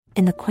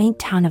In the quaint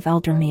town of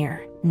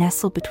Eldermere,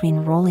 nestled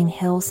between rolling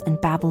hills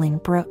and babbling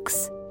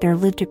brooks, there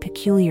lived a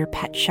peculiar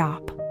pet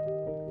shop.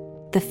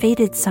 The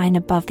faded sign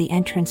above the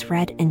entrance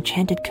read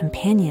 "Enchanted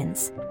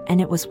Companions,"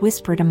 and it was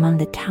whispered among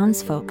the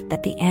townsfolk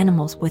that the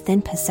animals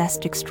within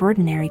possessed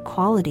extraordinary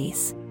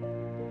qualities.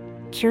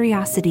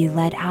 Curiosity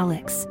led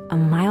Alex, a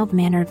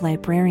mild-mannered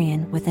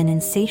librarian with an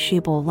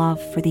insatiable love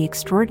for the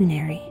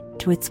extraordinary,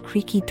 to its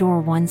creaky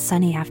door one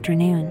sunny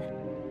afternoon.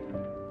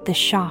 The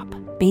shop,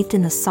 bathed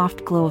in the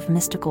soft glow of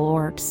mystical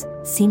orbs,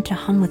 seemed to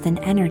hum with an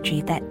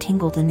energy that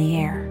tingled in the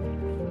air.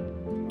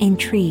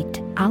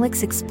 Intrigued,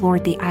 Alex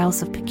explored the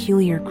aisles of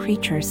peculiar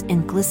creatures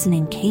in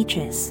glistening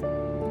cages.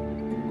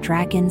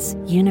 Dragons,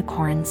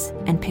 unicorns,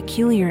 and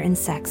peculiar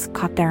insects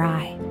caught their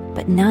eye,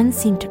 but none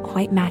seemed to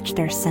quite match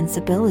their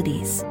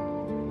sensibilities.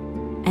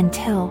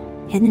 Until,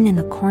 hidden in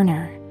the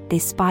corner, they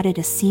spotted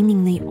a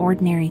seemingly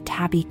ordinary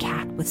tabby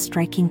cat with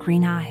striking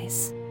green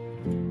eyes.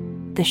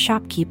 The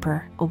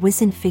shopkeeper, a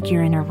wizened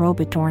figure in a robe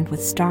adorned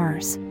with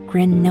stars,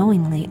 grinned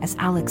knowingly as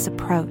Alex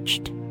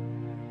approached.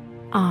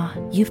 "Ah,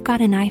 you've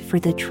got an eye for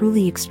the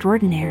truly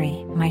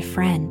extraordinary, my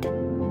friend.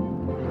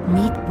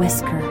 Meet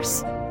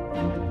Whiskers."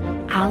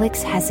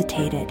 Alex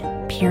hesitated,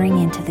 peering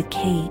into the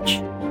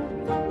cage.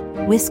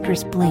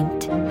 Whiskers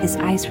blinked, his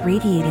eyes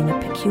radiating a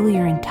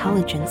peculiar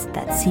intelligence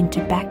that seemed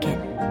to beckon.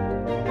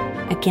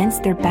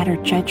 Against their better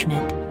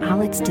judgment,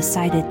 Alex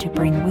decided to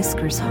bring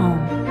Whiskers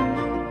home.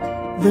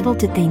 Little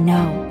did they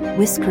know,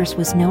 Whiskers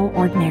was no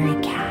ordinary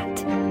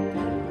cat.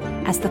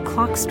 As the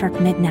clock struck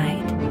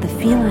midnight, the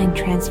feline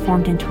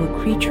transformed into a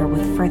creature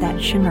with fur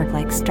that shimmered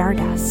like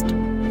stardust.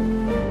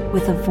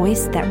 With a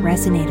voice that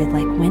resonated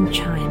like wind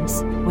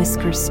chimes,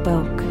 Whiskers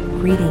spoke,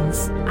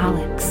 "Greetings,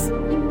 Alex.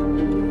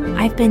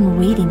 I've been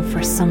waiting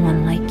for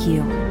someone like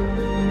you."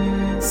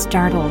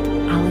 Startled,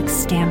 Alex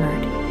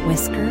stammered,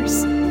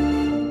 "Whiskers?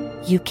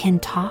 You can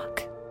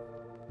talk?"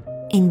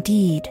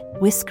 "Indeed,"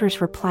 Whiskers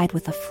replied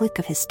with a flick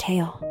of his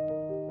tail.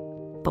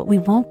 "But we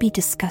won't be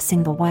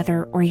discussing the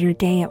weather or your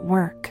day at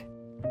work.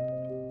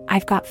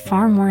 I've got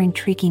far more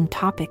intriguing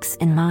topics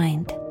in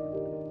mind."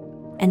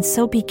 And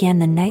so began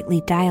the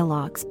nightly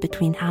dialogues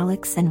between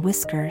Alex and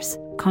Whiskers,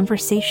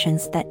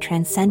 conversations that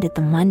transcended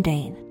the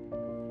mundane.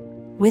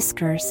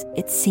 Whiskers,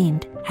 it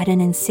seemed, had an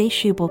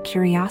insatiable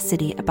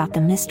curiosity about the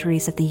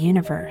mysteries of the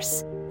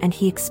universe, and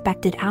he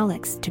expected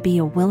Alex to be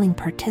a willing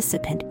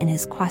participant in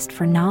his quest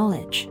for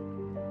knowledge.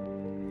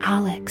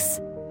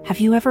 "Alex, have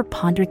you ever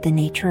pondered the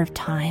nature of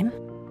time?"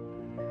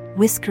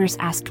 Whiskers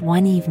asked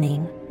one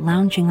evening,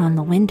 lounging on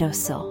the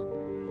windowsill.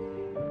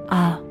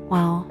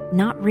 Well,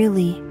 not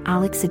really,"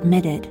 Alex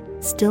admitted,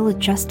 still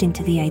adjusting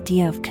to the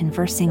idea of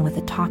conversing with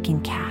a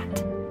talking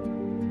cat.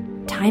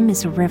 "Time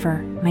is a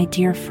river, my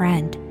dear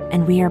friend,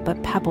 and we are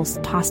but pebbles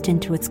tossed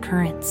into its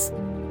currents.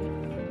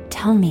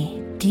 Tell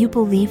me, do you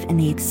believe in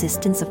the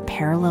existence of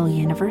parallel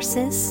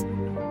universes?"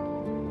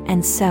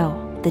 And so,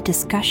 the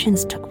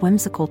discussions took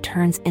whimsical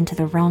turns into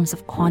the realms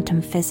of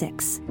quantum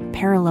physics,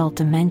 parallel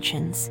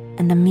dimensions,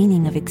 and the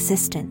meaning of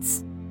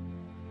existence.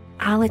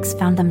 Alex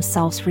found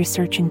themselves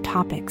researching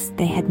topics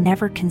they had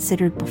never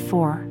considered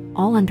before,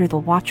 all under the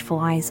watchful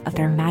eyes of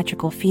their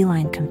magical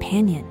feline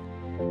companion.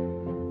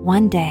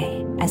 One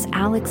day, as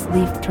Alex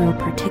leafed through a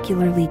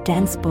particularly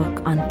dense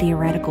book on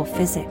theoretical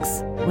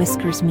physics,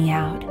 Whiskers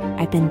meowed,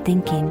 "I've been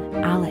thinking,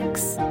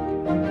 Alex.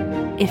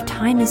 If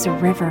time is a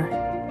river,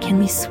 can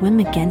we swim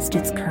against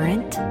its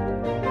current?"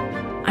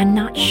 "I'm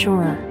not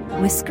sure,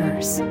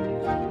 Whiskers.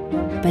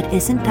 But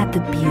isn't that the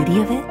beauty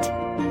of it?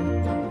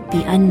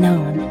 The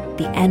unknown,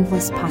 the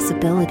endless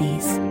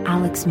possibilities,"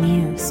 Alex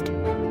mused.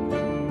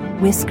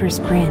 Whiskers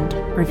grinned,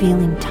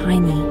 revealing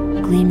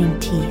tiny, gleaming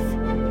teeth.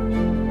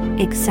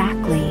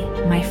 "Exactly,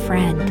 my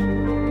friend.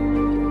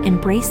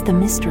 Embrace the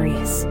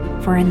mysteries,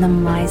 for in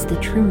them lies the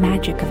true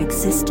magic of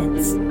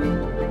existence."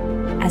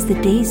 As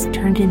the days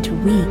turned into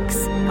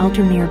weeks,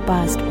 Eldermere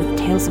buzzed with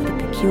tales of the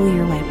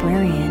peculiar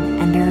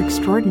librarian and their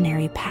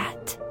extraordinary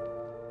pet.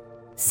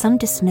 Some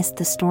dismissed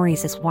the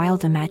stories as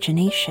wild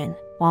imagination,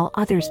 while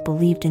others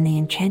believed in the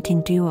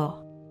enchanting duo.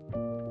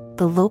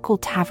 The local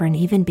tavern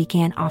even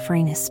began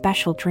offering a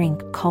special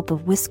drink called the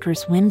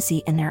Whiskers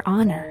Whimsy in their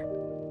honor.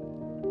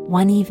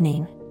 One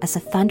evening, as a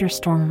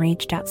thunderstorm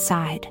raged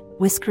outside,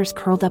 Whiskers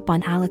curled up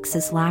on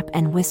Alex's lap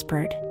and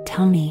whispered,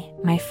 "Tell me,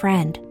 my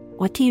friend,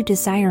 what do you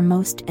desire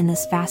most in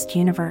this vast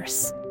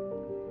universe?"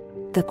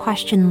 The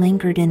question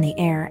lingered in the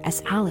air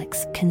as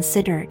Alex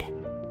considered.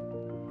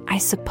 "I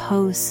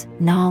suppose,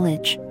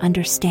 knowledge,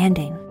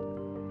 understanding.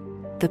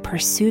 The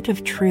pursuit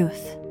of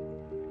truth."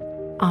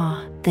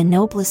 "Ah, the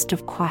noblest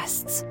of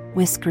quests,"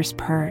 Whiskers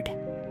purred.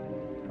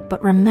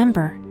 "But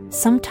remember,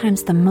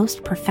 sometimes the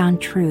most profound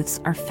truths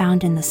are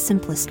found in the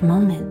simplest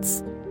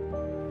moments.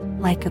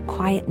 Like a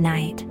quiet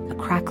night, a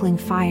crackling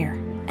fire,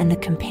 and the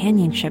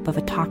companionship of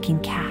a talking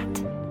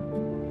cat."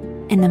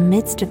 In the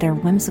midst of their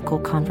whimsical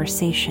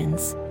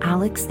conversations,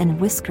 Alex and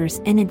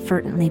Whiskers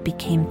inadvertently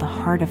became the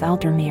heart of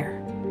Eldermere.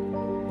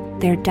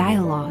 Their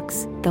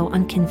dialogues, though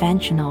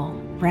unconventional,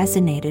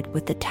 resonated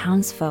with the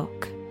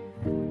townsfolk.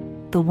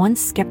 The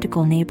once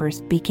skeptical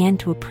neighbors began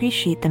to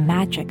appreciate the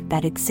magic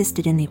that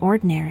existed in the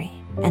ordinary,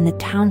 and the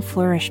town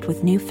flourished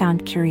with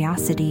newfound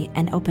curiosity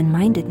and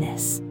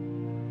open-mindedness.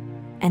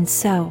 And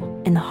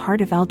so, in the heart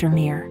of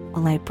Eldermere, a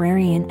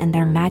librarian and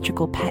their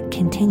magical pet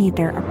continued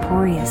their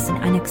uproarious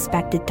and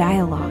unexpected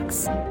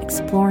dialogues,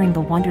 exploring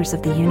the wonders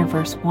of the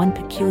universe one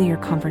peculiar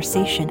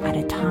conversation at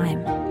a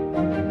time.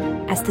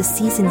 As the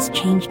seasons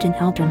changed in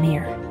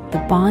Eldermere,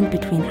 the bond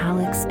between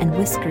Alex and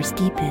Whiskers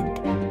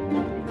deepened.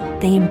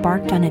 They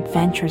embarked on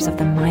adventures of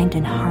the mind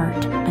and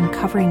heart,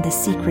 uncovering the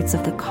secrets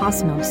of the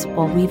cosmos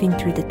while weaving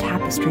through the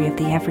tapestry of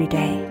the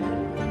everyday.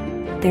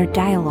 Their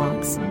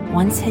dialogues,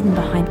 once hidden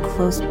behind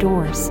closed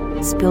doors,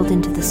 spilled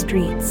into the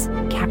streets,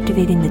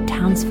 captivating the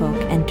townsfolk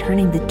and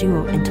turning the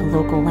duo into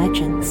local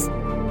legends.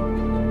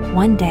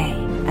 One day,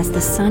 as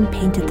the sun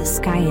painted the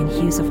sky in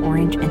hues of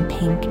orange and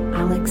pink,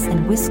 Alex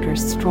and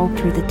Whiskers strolled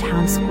through the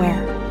town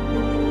square.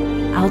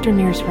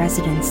 Eldermere's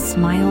residents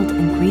smiled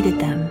and greeted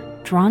them,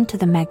 drawn to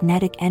the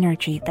magnetic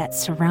energy that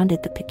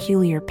surrounded the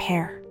peculiar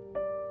pair.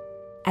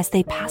 As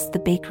they passed the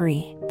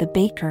bakery, the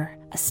baker,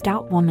 a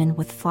stout woman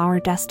with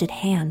flour-dusted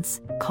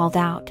hands, called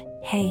out,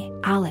 "Hey,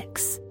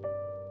 Alex.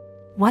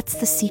 What's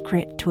the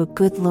secret to a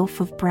good loaf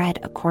of bread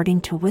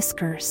according to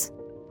Whiskers?"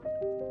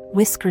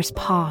 Whiskers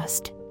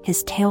paused,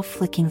 his tail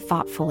flicking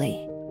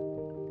thoughtfully.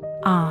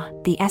 "Ah,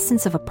 the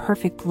essence of a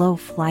perfect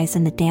loaf lies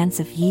in the dance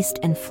of yeast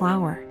and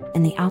flour,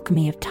 in the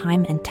alchemy of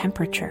time and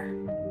temperature.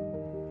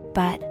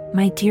 But,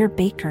 my dear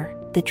baker,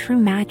 the true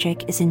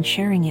magic is in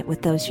sharing it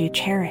with those you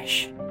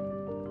cherish."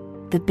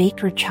 The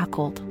baker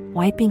chuckled,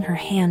 wiping her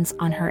hands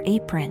on her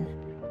apron.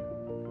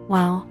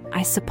 "Well,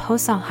 I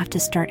suppose I'll have to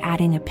start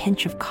adding a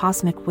pinch of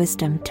cosmic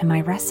wisdom to my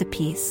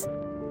recipes."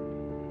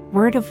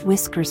 Word of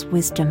Whiskers'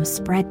 wisdom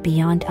spread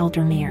beyond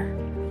Eldermere.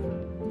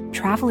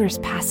 Travelers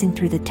passing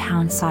through the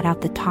town sought out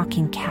the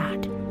talking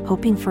cat,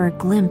 hoping for a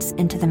glimpse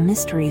into the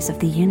mysteries of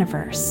the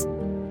universe.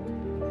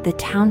 The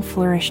town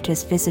flourished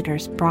as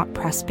visitors brought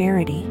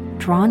prosperity,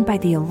 drawn by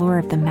the allure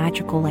of the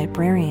magical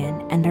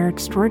librarian and their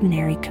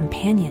extraordinary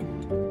companion.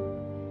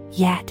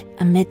 Yet,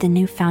 amid the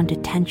newfound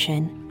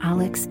attention,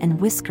 Alex and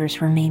Whiskers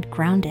remained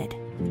grounded.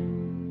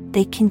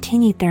 They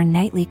continued their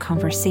nightly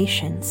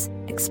conversations,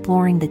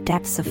 exploring the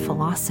depths of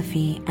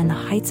philosophy and the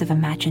heights of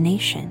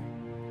imagination.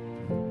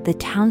 The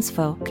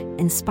townsfolk,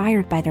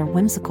 inspired by their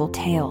whimsical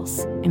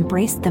tales,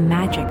 embraced the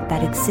magic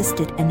that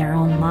existed in their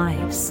own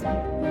lives.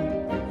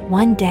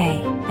 One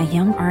day, a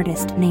young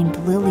artist named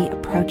Lily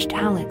approached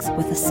Alex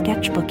with a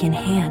sketchbook in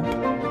hand.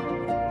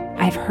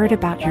 "I've heard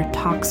about your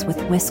talks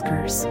with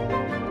Whiskers.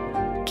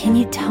 Can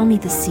you tell me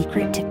the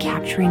secret to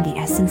capturing the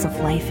essence of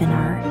life in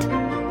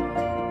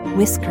art?"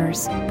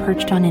 Whiskers,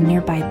 perched on a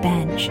nearby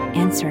bench,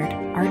 answered,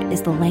 "Art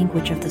is the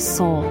language of the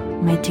soul,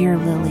 my dear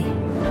Lily.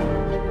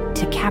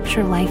 To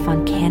capture life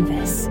on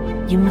canvas,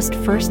 you must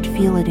first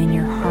feel it in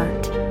your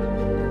heart.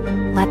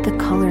 Let the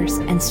colors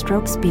and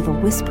strokes be the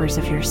whispers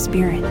of your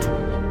spirit."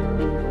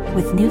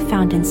 With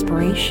newfound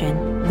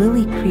inspiration,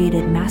 Lily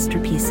created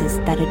masterpieces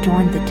that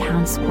adorned the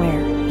town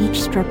square,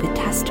 each stroke a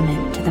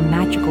testament to the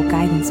magical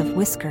guidance of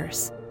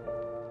Whiskers.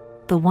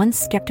 The once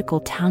skeptical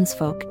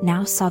townsfolk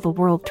now saw the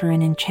world through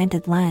an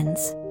enchanted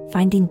lens,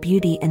 finding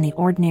beauty in the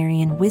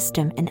ordinary and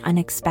wisdom in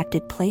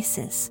unexpected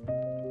places.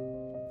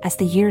 As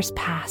the years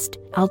passed,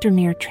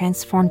 Eldermere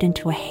transformed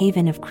into a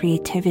haven of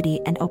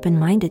creativity and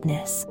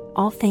open-mindedness,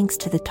 all thanks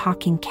to the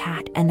talking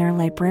cat and their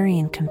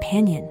librarian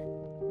companion.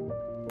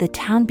 The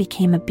town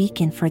became a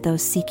beacon for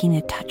those seeking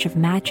a touch of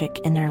magic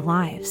in their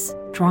lives,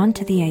 drawn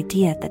to the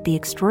idea that the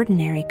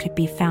extraordinary could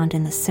be found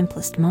in the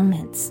simplest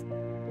moments.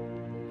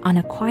 On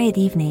a quiet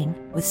evening,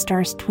 with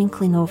stars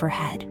twinkling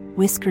overhead,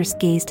 Whiskers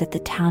gazed at the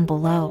town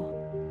below.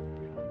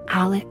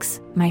 "Alex,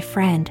 my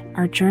friend,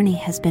 our journey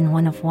has been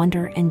one of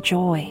wonder and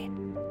joy.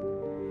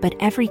 But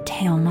every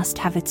tale must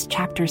have its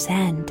chapter's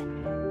end."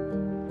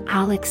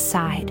 Alex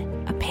sighed,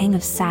 a pang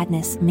of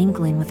sadness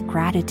mingling with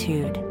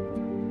gratitude.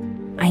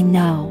 "I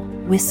know,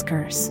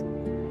 Whiskers.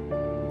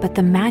 But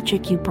the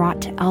magic you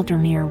brought to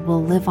Eldermere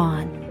will live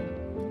on."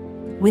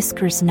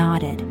 Whiskers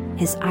nodded,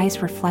 his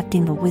eyes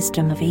reflecting the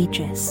wisdom of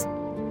ages.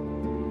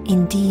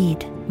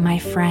 "Indeed, my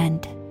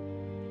friend.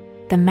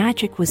 The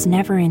magic was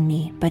never in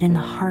me but in the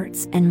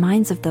hearts and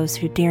minds of those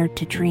who dared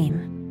to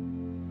dream."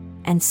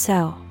 And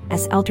so,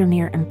 as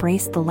Eldermere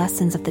embraced the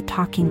lessons of the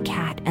talking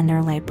cat and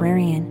their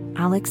librarian,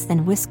 Alex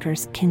and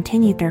Whiskers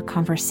continued their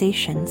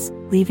conversations,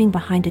 leaving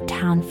behind a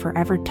town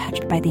forever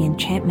touched by the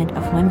enchantment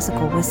of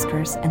Whimsical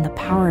Whiskers and the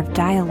power of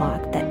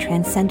dialogue that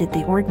transcended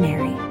the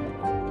ordinary.